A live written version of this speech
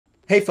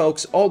Hey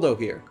folks, Aldo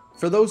here.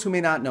 For those who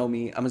may not know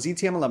me, I'm a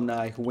ZTM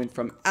alumni who went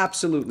from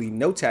absolutely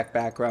no tech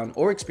background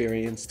or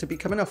experience to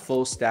becoming a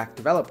full stack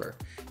developer.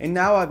 And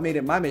now I've made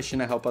it my mission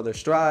to help others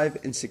strive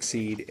and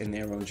succeed in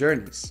their own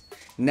journeys.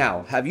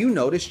 Now, have you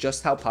noticed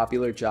just how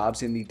popular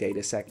jobs in the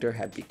data sector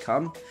have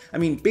become? I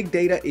mean, big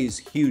data is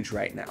huge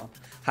right now.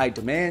 High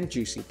demand,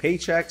 juicy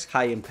paychecks,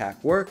 high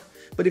impact work.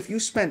 But if you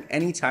spent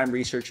any time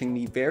researching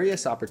the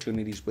various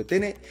opportunities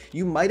within it,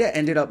 you might have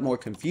ended up more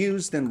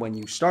confused than when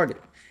you started.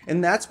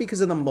 And that's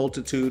because of the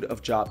multitude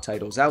of job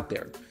titles out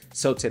there.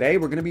 So today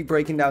we're going to be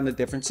breaking down the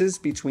differences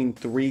between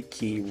three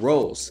key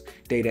roles: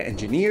 data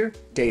engineer,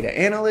 data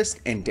analyst,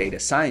 and data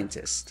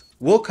scientist.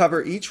 We'll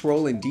cover each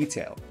role in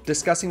detail,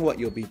 discussing what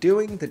you'll be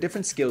doing, the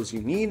different skills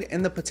you need,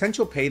 and the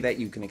potential pay that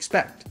you can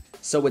expect.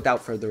 So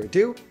without further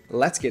ado,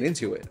 let's get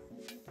into it.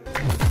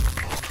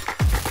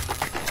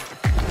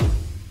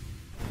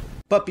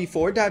 But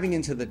before diving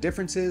into the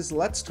differences,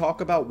 let's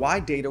talk about why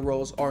data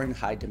roles are in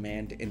high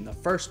demand in the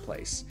first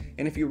place.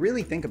 And if you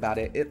really think about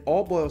it, it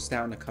all boils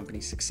down to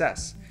company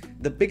success.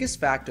 The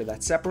biggest factor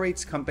that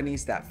separates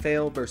companies that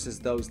fail versus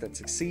those that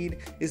succeed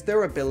is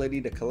their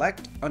ability to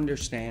collect,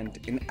 understand,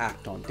 and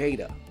act on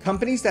data.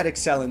 Companies that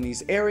excel in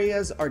these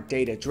areas are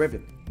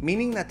data-driven,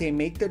 meaning that they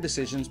make their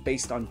decisions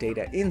based on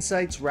data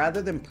insights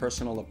rather than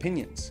personal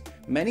opinions.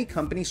 Many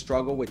companies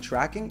struggle with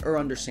tracking or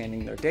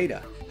understanding their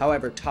data.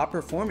 However,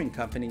 top-performing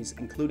companies,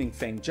 including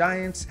FAANG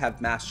giants,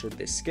 have mastered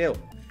this skill.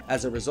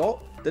 As a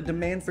result, the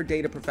demand for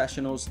data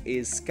professionals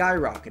is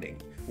skyrocketing,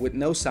 with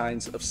no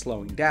signs of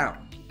slowing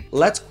down.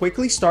 Let's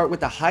quickly start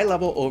with a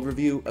high-level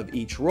overview of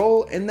each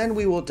role, and then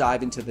we will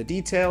dive into the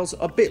details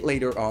a bit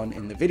later on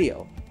in the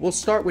video. We'll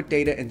start with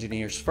data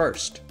engineers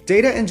first.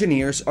 Data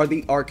engineers are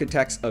the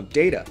architects of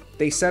data.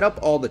 They set up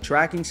all the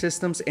tracking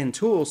systems and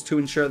tools to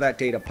ensure that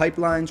data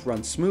pipelines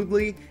run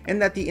smoothly and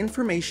that the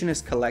information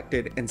is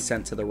collected and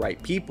sent to the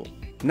right people.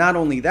 Not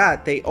only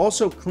that, they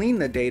also clean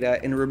the data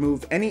and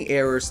remove any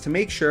errors to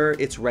make sure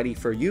it's ready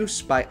for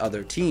use by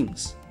other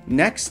teams.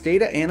 Next,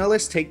 data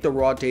analysts take the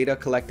raw data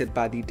collected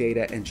by the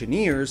data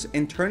engineers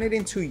and turn it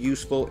into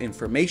useful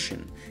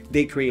information.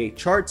 They create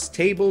charts,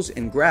 tables,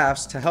 and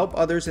graphs to help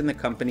others in the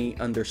company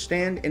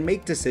understand and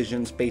make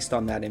decisions based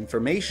on that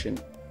information.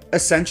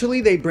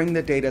 Essentially, they bring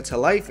the data to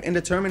life and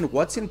determine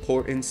what's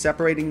important,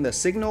 separating the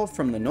signal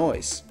from the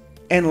noise.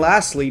 And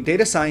lastly,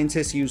 data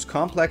scientists use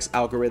complex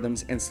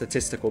algorithms and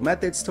statistical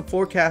methods to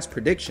forecast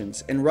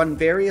predictions and run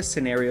various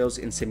scenarios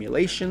and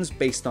simulations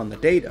based on the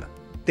data.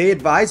 They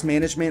advise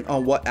management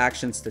on what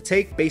actions to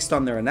take based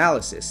on their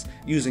analysis,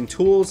 using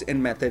tools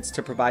and methods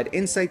to provide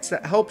insights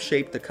that help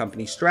shape the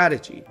company's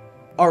strategy.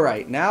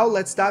 Alright, now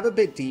let's dive a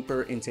bit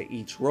deeper into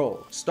each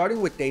role,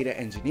 starting with data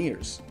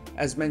engineers.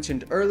 As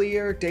mentioned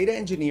earlier, data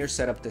engineers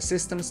set up the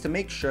systems to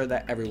make sure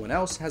that everyone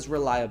else has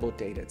reliable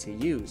data to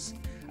use.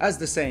 As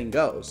the saying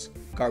goes,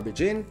 garbage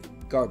in,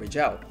 garbage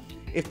out.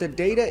 If the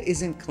data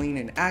isn't clean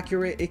and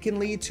accurate, it can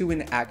lead to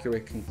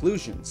inaccurate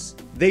conclusions.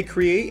 They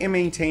create and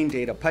maintain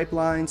data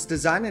pipelines,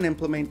 design and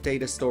implement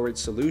data storage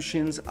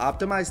solutions,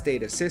 optimize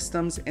data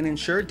systems, and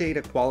ensure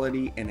data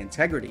quality and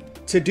integrity.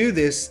 To do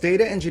this,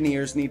 data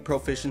engineers need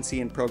proficiency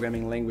in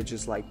programming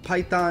languages like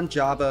Python,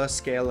 Java,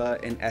 Scala,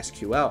 and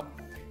SQL.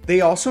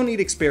 They also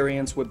need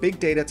experience with big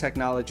data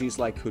technologies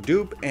like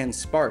Hadoop and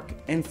Spark.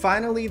 And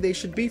finally, they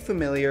should be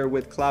familiar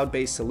with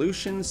cloud-based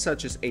solutions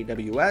such as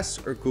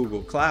AWS or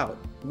Google Cloud.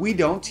 We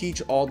don't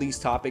teach all these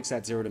topics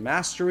at Zero to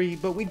Mastery,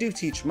 but we do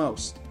teach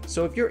most.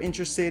 So if you're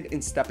interested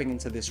in stepping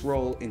into this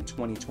role in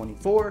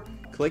 2024,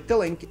 click the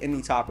link in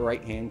the top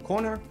right-hand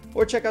corner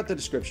or check out the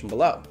description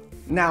below.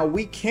 Now,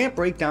 we can't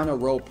break down a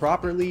role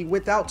properly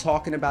without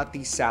talking about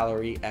the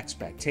salary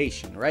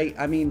expectation, right?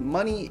 I mean,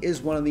 money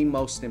is one of the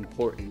most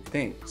important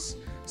things.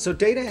 So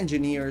data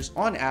engineers,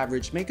 on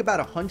average, make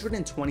about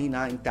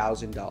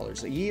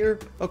 $129,000 a year,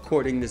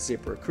 according to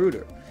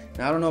ZipRecruiter.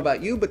 Now, I don't know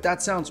about you, but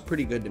that sounds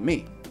pretty good to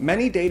me.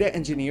 Many data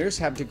engineers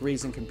have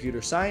degrees in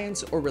computer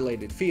science or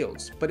related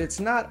fields, but it's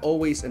not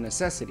always a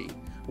necessity.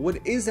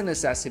 What is a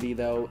necessity,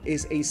 though,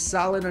 is a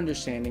solid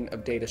understanding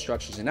of data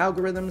structures and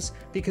algorithms,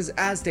 because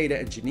as data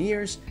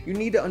engineers, you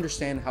need to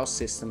understand how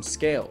systems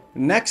scale.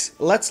 Next,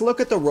 let's look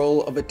at the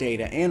role of a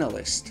data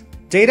analyst.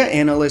 Data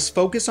analysts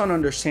focus on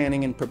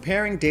understanding and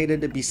preparing data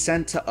to be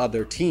sent to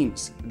other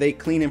teams. They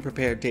clean and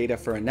prepare data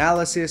for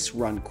analysis,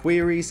 run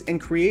queries, and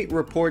create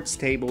reports,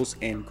 tables,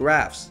 and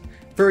graphs.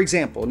 For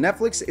example,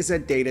 Netflix is a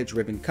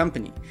data-driven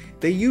company.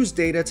 They use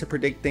data to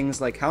predict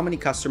things like how many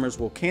customers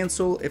will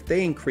cancel if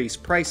they increase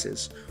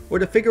prices, or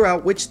to figure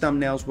out which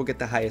thumbnails will get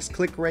the highest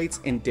click rates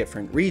in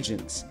different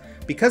regions.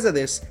 Because of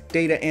this,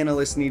 data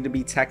analysts need to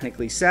be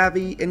technically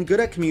savvy and good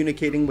at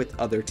communicating with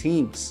other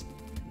teams.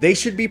 They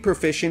should be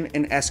proficient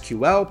in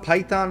SQL,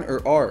 Python,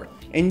 or R,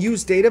 and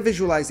use data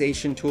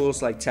visualization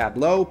tools like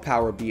Tableau,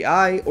 Power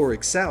BI, or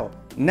Excel.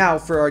 Now,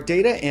 for our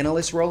data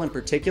analyst role in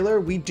particular,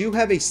 we do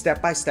have a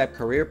step-by-step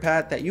career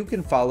path that you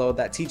can follow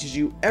that teaches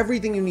you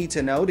everything you need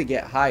to know to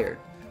get hired.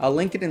 I'll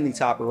link it in the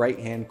top right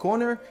hand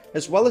corner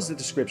as well as the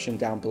description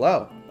down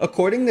below.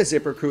 According to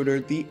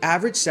ZipRecruiter, the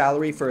average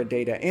salary for a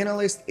data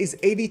analyst is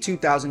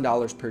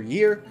 $82,000 per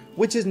year,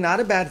 which is not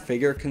a bad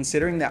figure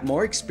considering that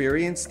more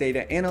experienced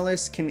data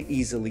analysts can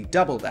easily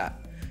double that.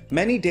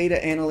 Many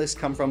data analysts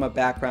come from a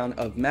background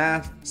of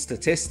math,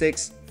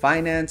 statistics,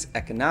 finance,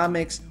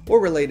 economics,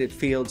 or related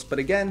fields, but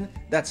again,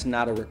 that's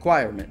not a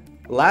requirement.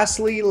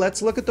 Lastly,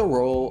 let's look at the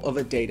role of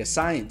a data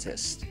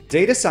scientist.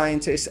 Data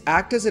scientists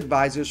act as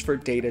advisors for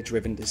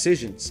data-driven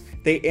decisions.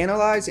 They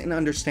analyze and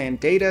understand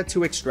data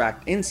to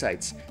extract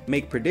insights,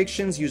 make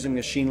predictions using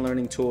machine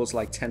learning tools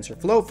like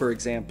TensorFlow, for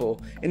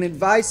example, and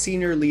advise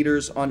senior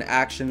leaders on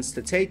actions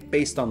to take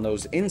based on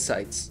those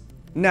insights.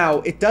 Now,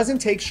 it doesn't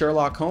take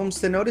Sherlock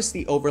Holmes to notice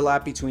the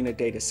overlap between a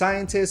data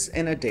scientist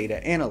and a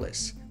data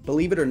analyst.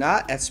 Believe it or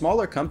not, at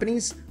smaller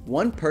companies,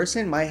 one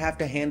person might have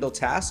to handle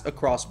tasks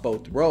across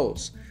both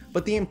roles.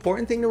 But the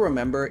important thing to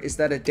remember is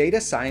that a data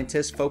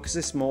scientist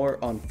focuses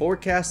more on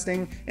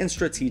forecasting and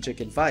strategic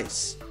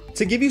advice.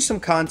 To give you some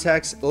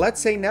context,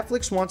 let's say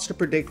Netflix wants to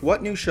predict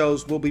what new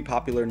shows will be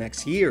popular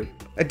next year.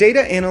 A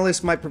data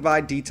analyst might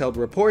provide detailed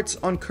reports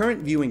on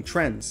current viewing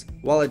trends,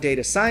 while a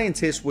data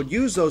scientist would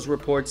use those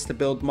reports to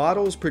build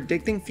models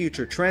predicting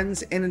future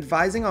trends and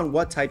advising on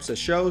what types of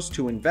shows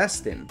to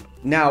invest in.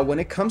 Now, when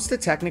it comes to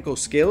technical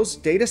skills,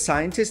 data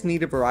scientists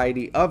need a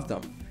variety of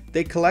them.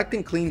 They collect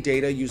and clean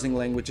data using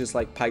languages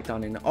like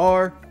Python and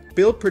R,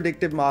 build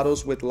predictive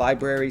models with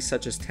libraries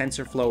such as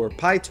TensorFlow or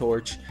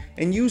PyTorch,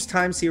 and use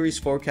time series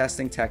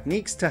forecasting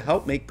techniques to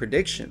help make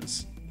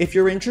predictions. If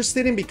you're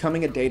interested in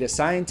becoming a data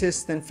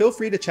scientist, then feel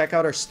free to check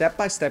out our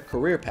step-by-step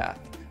career path.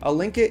 I'll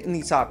link it in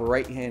the top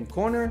right-hand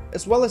corner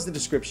as well as the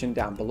description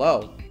down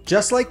below.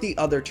 Just like the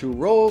other two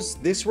roles,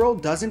 this role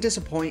doesn't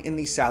disappoint in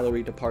the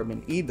salary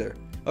department either.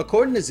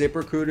 According to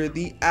ZipRecruiter,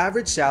 the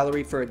average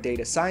salary for a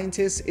data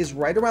scientist is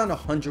right around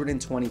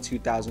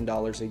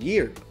 $122,000 a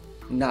year.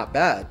 Not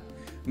bad.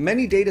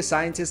 Many data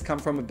scientists come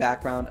from a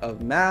background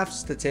of math,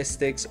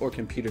 statistics, or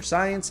computer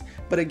science,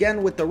 but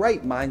again, with the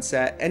right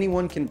mindset,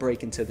 anyone can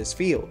break into this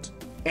field.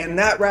 And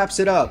that wraps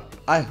it up.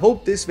 I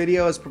hope this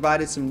video has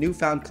provided some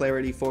newfound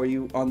clarity for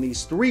you on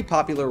these three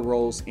popular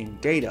roles in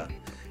data.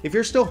 If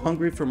you're still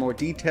hungry for more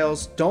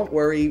details, don't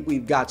worry,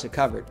 we've got you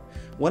covered.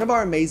 One of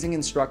our amazing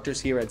instructors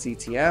here at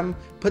ZTM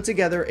put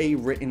together a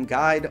written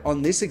guide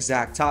on this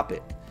exact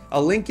topic.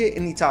 I'll link it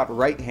in the top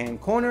right-hand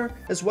corner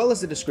as well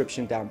as the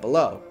description down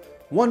below.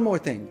 One more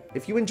thing,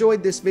 if you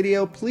enjoyed this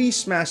video, please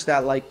smash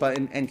that like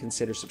button and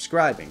consider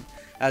subscribing.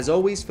 As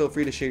always, feel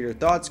free to share your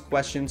thoughts,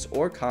 questions,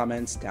 or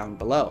comments down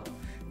below.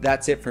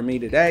 That's it for me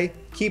today.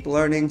 Keep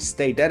learning,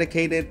 stay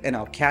dedicated, and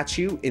I'll catch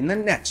you in the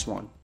next one.